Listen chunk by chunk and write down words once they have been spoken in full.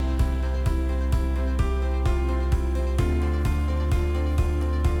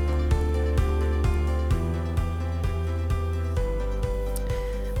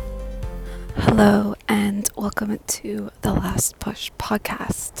Hello and welcome to the Last Push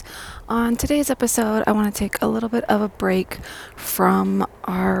podcast. On today's episode, I want to take a little bit of a break from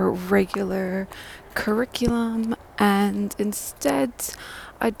our regular curriculum, and instead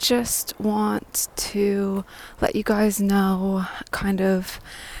I just want to let you guys know kind of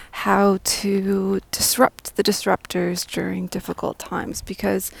how to disrupt the disruptors during difficult times,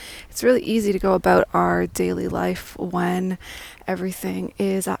 because it's really easy to go about our daily life when everything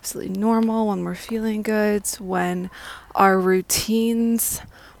is absolutely normal, when we're feeling good, when our routines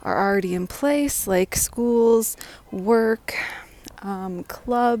are already in place, like schools, work,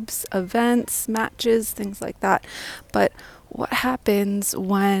 clubs, events, matches, things like that. But what happens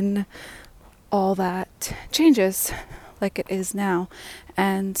when all that changes like it is now?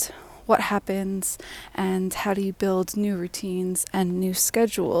 And what happens, and how do you build new routines and new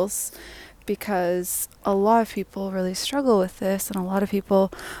schedules? Because a lot of people really struggle with this, and a lot of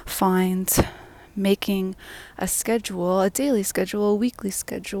people find making a schedule, a daily schedule, a weekly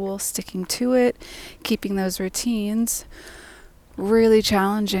schedule, sticking to it, keeping those routines, really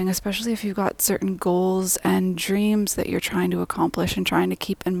challenging, especially if you've got certain goals and dreams that you're trying to accomplish and trying to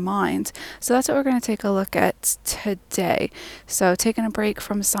keep in mind. So that's what we're going to take a look at today. So taking a break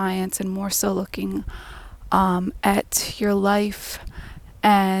from science and more so looking at your life,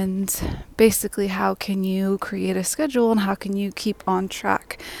 and basically how can you create a schedule and how can you keep on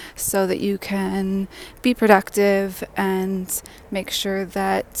track so that you can be productive and make sure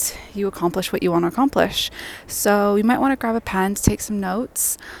that you accomplish what you want to accomplish. So you might want to grab a pen to take some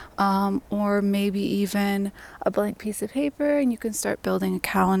notes, or maybe even a blank piece of paper, and you can start building a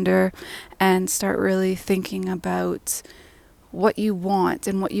calendar and start really thinking about what you want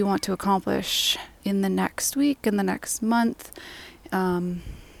and what you want to accomplish in the next week, in the next month,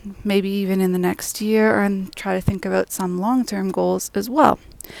 maybe even in the next year, and try to think about some long-term goals as well.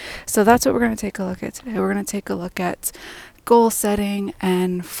 So that's what we're going to take a look at today. We're going to take a look at goal setting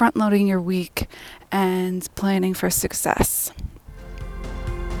and front-loading your week and planning for success.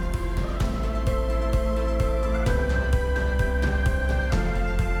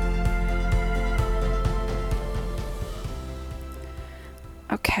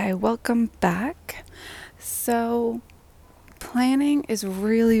 Okay, welcome back. So planning is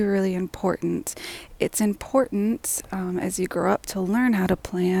really, really important. It's important as you grow up to learn how to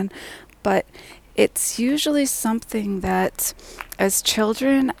plan, but it's usually something that as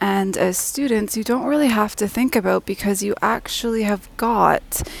children and as students you don't really have to think about, because you actually have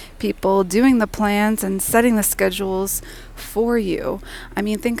got people doing the plans and setting the schedules for you. I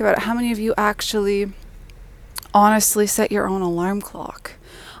mean, think about it. How many of you actually honestly set your own alarm clock?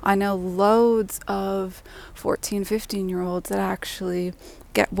 I know loads of 14, 15-year-olds that actually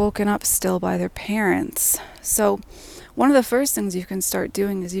get woken up still by their parents. So one of the first things you can start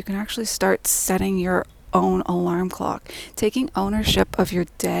doing is you can actually start setting your own alarm clock, taking ownership of your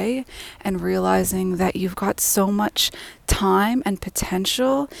day and realizing that you've got so much time and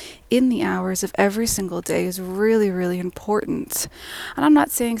potential in the hours of every single day is really, really important. And I'm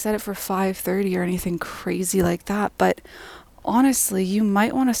not saying set it for 5:30 or anything crazy like that, but honestly, you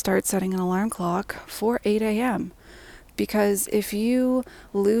might want to start setting an alarm clock for 8 a.m. because if you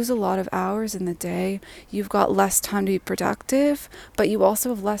lose a lot of hours in the day, you've got less time to be productive, but you also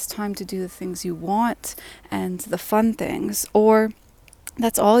have less time to do the things you want and the fun things, or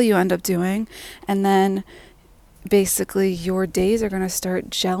that's all you end up doing. And then basically your days are going to start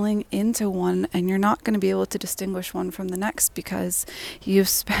gelling into one, and you're not going to be able to distinguish one from the next because you've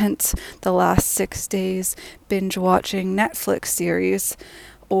spent the last 6 days binge watching Netflix series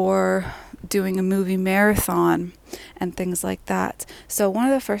or doing a movie marathon and things like that. So one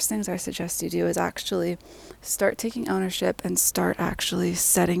of the first things I suggest you do is actually start taking ownership and start actually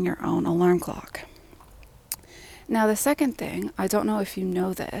setting your own alarm clock. Now, the second thing, I don't know if you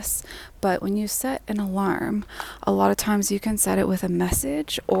know this, but when you set an alarm, a lot of times you can set it with a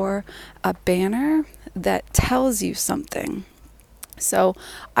message or a banner that tells you something. So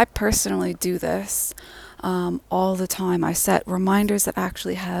I personally do this all the time. I set reminders that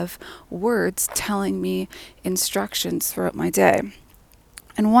actually have words telling me instructions throughout my day.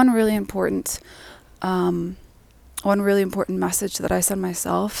 And one really important message that I send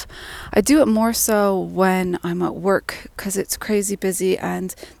myself, I do it more so when I'm at work because it's crazy busy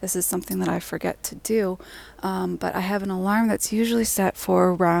and this is something that I forget to do. But I have an alarm that's usually set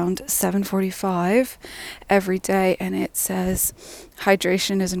for around 7:45 every day, and it says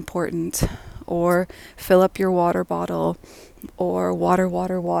hydration is important, or fill up your water bottle, or water,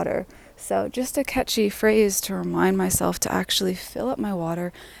 water, water. So just a catchy phrase to remind myself to actually fill up my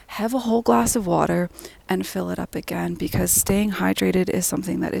water, have a whole glass of water, and fill it up again, because staying hydrated is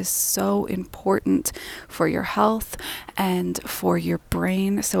something that is so important for your health and for your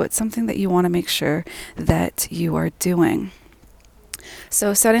brain. So it's something that you want to make sure that you are doing.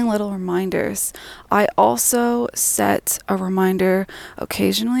 So setting little reminders. I also set a reminder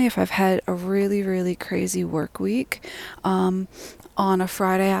occasionally if I've had a really, really crazy work week, on a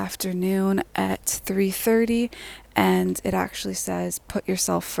Friday afternoon at 3:30, and it actually says put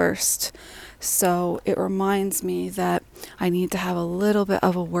yourself first. So it reminds me that I need to have a little bit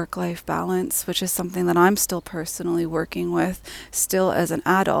of a work-life balance, which is something that I'm still personally working with, still as an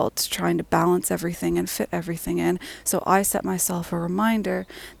adult, trying to balance everything and fit everything in. So I set myself a reminder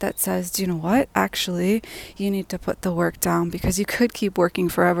that says, do you know what? Actually, you need to put the work down, because you could keep working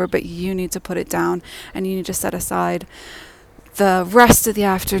forever, but you need to put it down, and you need to set aside the rest of the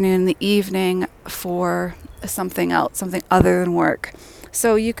afternoon, the evening, for something else, something other than work.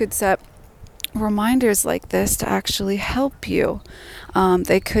 So you could set reminders like this to actually help you.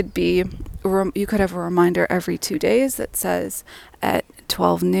 They could be, you could have a reminder every 2 days that says at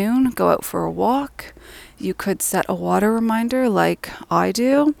 12 noon, go out for a walk. You could set a water reminder like I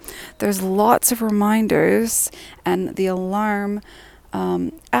do. There's lots of reminders, and the alarm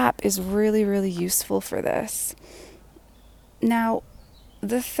app is really, really useful for this. Now,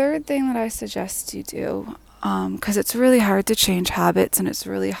 the third thing that I suggest you do, because it's really hard to change habits and it's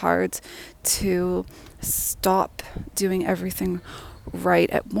really hard to stop doing everything right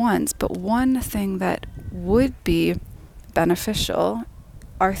at once, but one thing that would be beneficial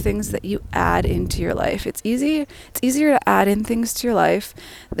are things that you add into your life. It's easier to add in things to your life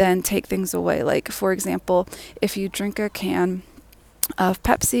than take things away. Like, for example, if you drink a can of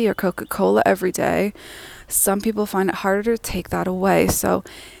Pepsi or Coca-Cola every day, some people find it harder to take that away. So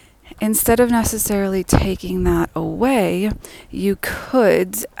instead of necessarily taking that away, you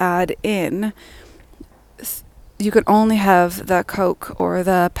could add in, you could only have the Coke or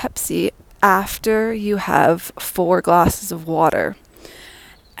the Pepsi after you have 4 glasses of water.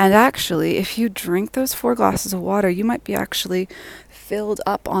 And actually, if you drink those 4 glasses of water, you might be actually filled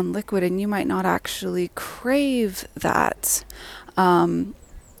up on liquid, and you might not actually crave that.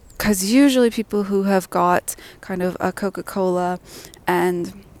 Because usually people who have got kind of a Coca-Cola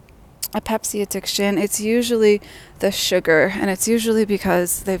and a Pepsi addiction, it's usually the sugar, and it's usually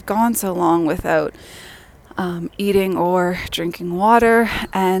because they've gone so long without eating or drinking water,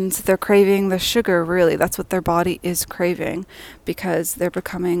 and they're craving the sugar. Really, that's what their body is craving, because they're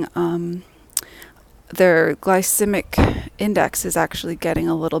becoming their glycemic index is actually getting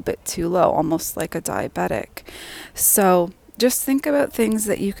a little bit too low, almost like a diabetic. So just think about things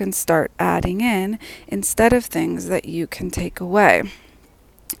that you can start adding in instead of things that you can take away.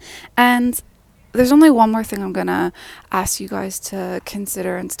 And there's only one more thing I'm going to ask you guys to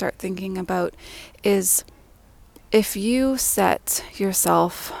consider and start thinking about, is if you set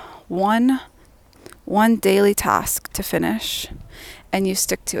yourself one daily task to finish, and you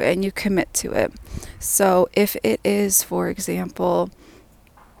stick to it and you commit to it. So if it is, for example,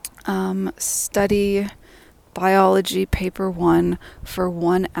 study biology paper 1 for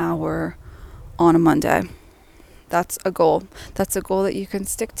 1 hour on a Monday. That's a goal. That's a goal that you can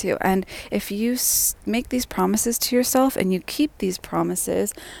stick to. And if you make these promises to yourself and you keep these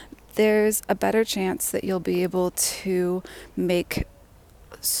promises, there's a better chance that you'll be able to make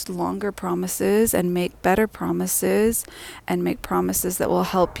longer promises and make better promises and make promises that will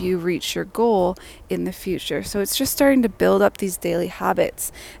help you reach your goal in the future. So it's just starting to build up these daily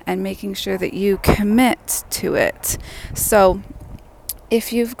habits and making sure that you commit to it. So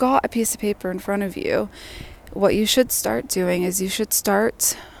if you've got a piece of paper in front of you, what you should start doing is you should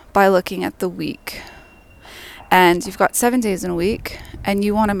start by looking at the week. And you've got 7 days in a week, and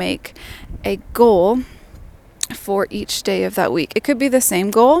you want to make a goal for each day of that week. It could be the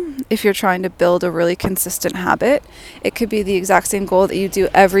same goal if you're trying to build a really consistent habit. It could be the exact same goal that you do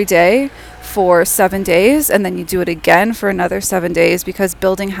every day for 7 days, and then you do it again for another 7 days, because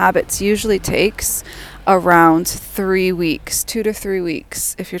building habits usually takes around 3 weeks, 2 to 3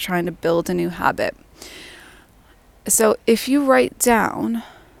 weeks, if you're trying to build a new habit. So if you write down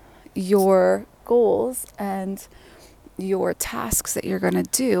your goals and your tasks that you're going to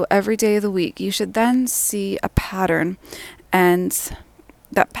do every day of the week, you should then see a pattern, and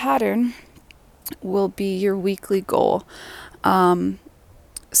that pattern will be your weekly goal.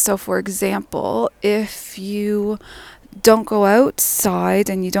 So for example, if you don't go outside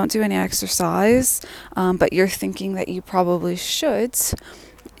and you don't do any exercise, but you're thinking that you probably should,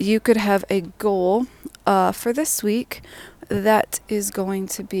 you could have a goal for this week that is going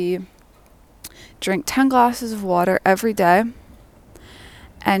to be drink 10 glasses of water every day.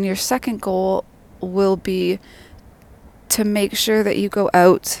 And your second goal will be to make sure that you go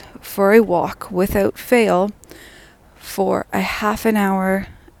out for a walk without fail for a half an hour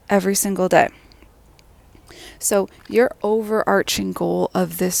every single day. So your overarching goal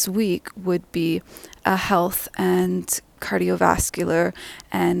of this week would be a health and cardiovascular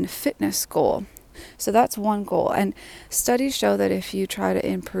and fitness goal. So that's one goal. And studies show that if you try to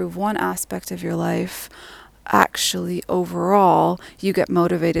improve one aspect of your life, actually overall, you get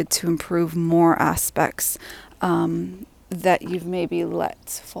motivated to improve more aspects that you've maybe let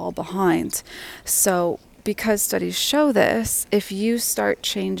fall behind. So because studies show this, if you start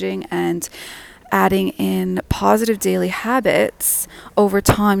changing and adding in positive daily habits, over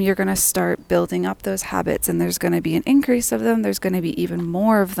time you're going to start building up those habits, and there's going to be an increase of them. There's going to be even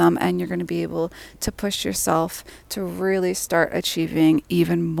more of them, and you're going to be able to push yourself to really start achieving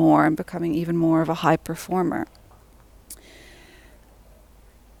even more and becoming even more of a high performer.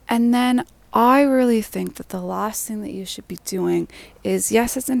 And then I really think that the last thing that you should be doing is,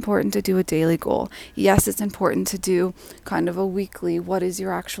 yes, it's important to do a daily goal. Yes, it's important to do kind of a weekly, what is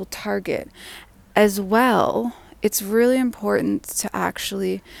your actual target? As well, it's really important to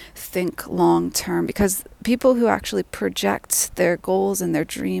actually think long term, because people who actually project their goals and their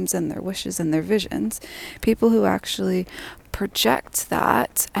dreams and their wishes and their visions, people who actually project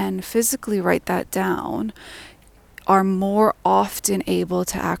that and physically write that down, are more often able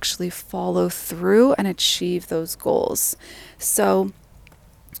to actually follow through and achieve those goals. So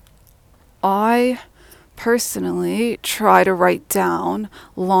I personally try to write down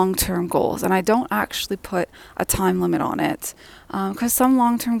long-term goals, and I don't actually put a time limit on it, because some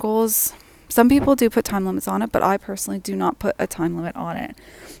long-term goals, some people do put time limits on it, but I personally do not put a time limit on it.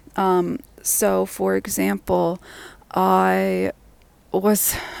 So for example, I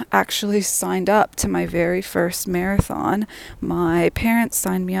was actually signed up to my very first marathon. My parents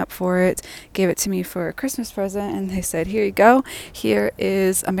signed me up for it, gave it to me for a Christmas present, and they said, here you go, here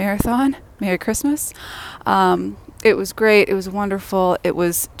is a marathon, Merry Christmas. It was great, it was wonderful, it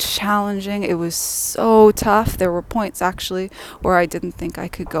was challenging, it was so tough. There were points actually where I didn't think I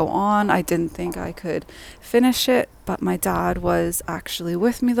could go on, I didn't think I could finish it, but my dad was actually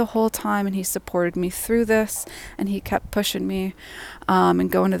with me the whole time, and he supported me through this, and he kept pushing me and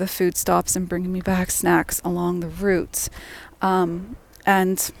going to the food stops and bringing me back snacks along the route.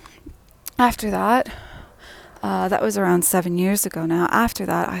 And after that, that was around 7 years ago now. After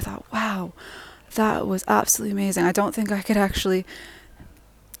that, I thought, wow, that was absolutely amazing. I didn't think I could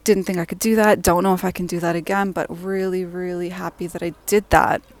do that. Don't know if I can do that again, but really, really happy that I did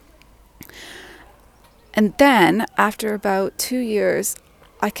that. And then after about 2 years,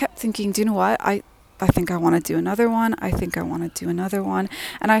 I kept thinking, do you know what? I think I want to do another one. I think I want to do another one.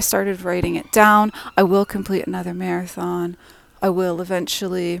 And I started writing it down. I will complete another marathon. I will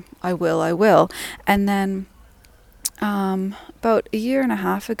eventually. I will. And then about a year and a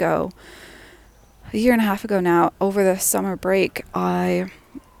half ago now, over the summer break, I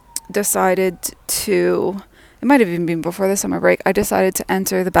decided to, it might have even been before the summer break, I decided to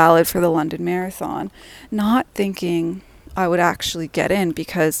enter the ballot for the London Marathon, not thinking I would actually get in,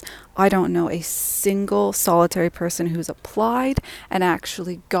 because I don't know a single solitary person who's applied and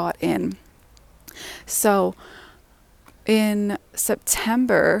actually got in. So in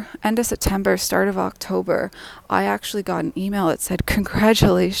September, end of September, start of October, I actually got an email that said,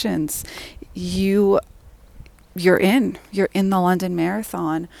 congratulations, you're in the London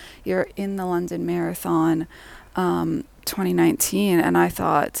Marathon. You're in the London Marathon 2019. And I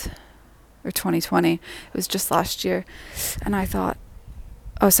thought, or 2020, it was just last year. And I thought,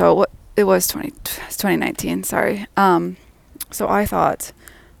 oh, so it was 2019, sorry. So I thought,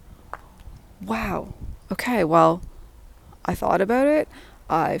 wow, okay, well, I thought about it.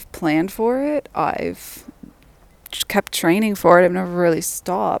 I've planned for it. I've kept training for it. I've never really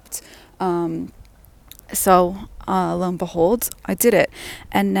stopped. So lo and behold, I did it.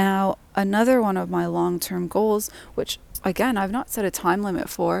 And now another one of my long-term goals, which again, I've not set a time limit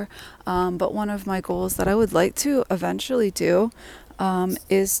for, but one of my goals that I would like to eventually do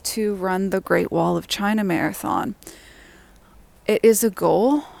is to run the Great Wall of China Marathon. It is a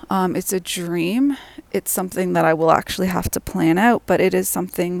goal. It's a dream. It's something that I will actually have to plan out, but it is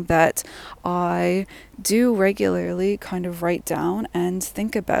something that I do regularly kind of write down and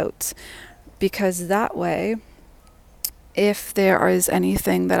think about, because that way, if there is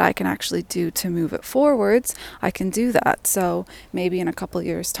anything that I can actually do to move it forwards, I can do that. So maybe in a couple of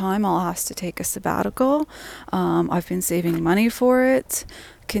years' time, I'll ask to take a sabbatical. I've been saving money for it,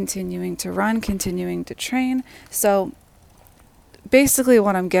 continuing to run, continuing to train. So basically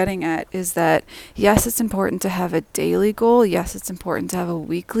what I'm getting at is that yes, it's important to have a daily goal. Yes, it's important to have a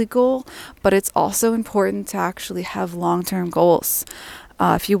weekly goal, but it's also important to actually have long-term goals.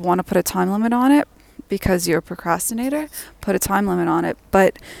 If you want to put a time limit on it because you're a procrastinator, put a time limit on it.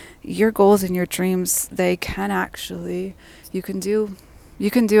 But your goals and your dreams, they can actually, you can do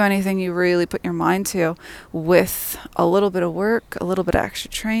anything you really put your mind to with a little bit of work, a little bit of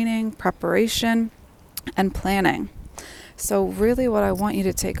extra training, preparation, and planning. So really what I want you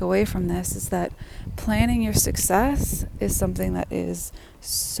to take away from this is that planning your success is something that is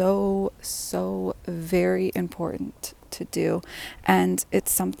so very important to do. And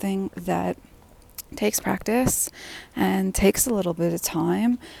it's something that takes practice and takes a little bit of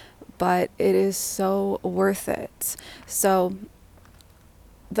time, but it is so worth it. So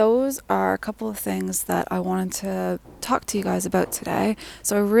those are a couple of things that I wanted to talk to you guys about today.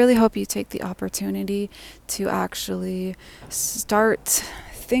 So I really hope you take the opportunity to actually start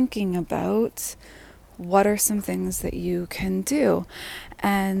thinking about what are some things that you can do.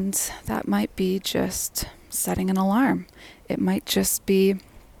 And that might be just setting an alarm. It might just be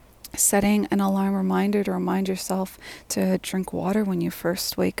setting an alarm reminder to remind yourself to drink water when you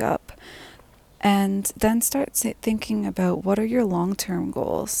first wake up. And then start thinking about what are your long-term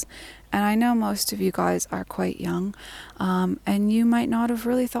goals. And I know most of you guys are quite young, and you might not have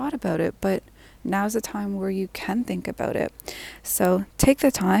really thought about it, but now's the time where you can think about it. So take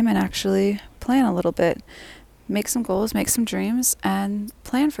the time and actually plan a little bit. Make some goals, make some dreams, and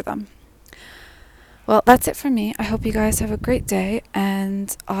plan for them. Well, that's it for me. I hope you guys have a great day,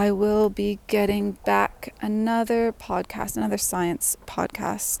 and I will be getting back another science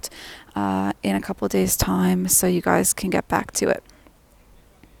podcast, in a couple of days' time, so you guys can get back to it.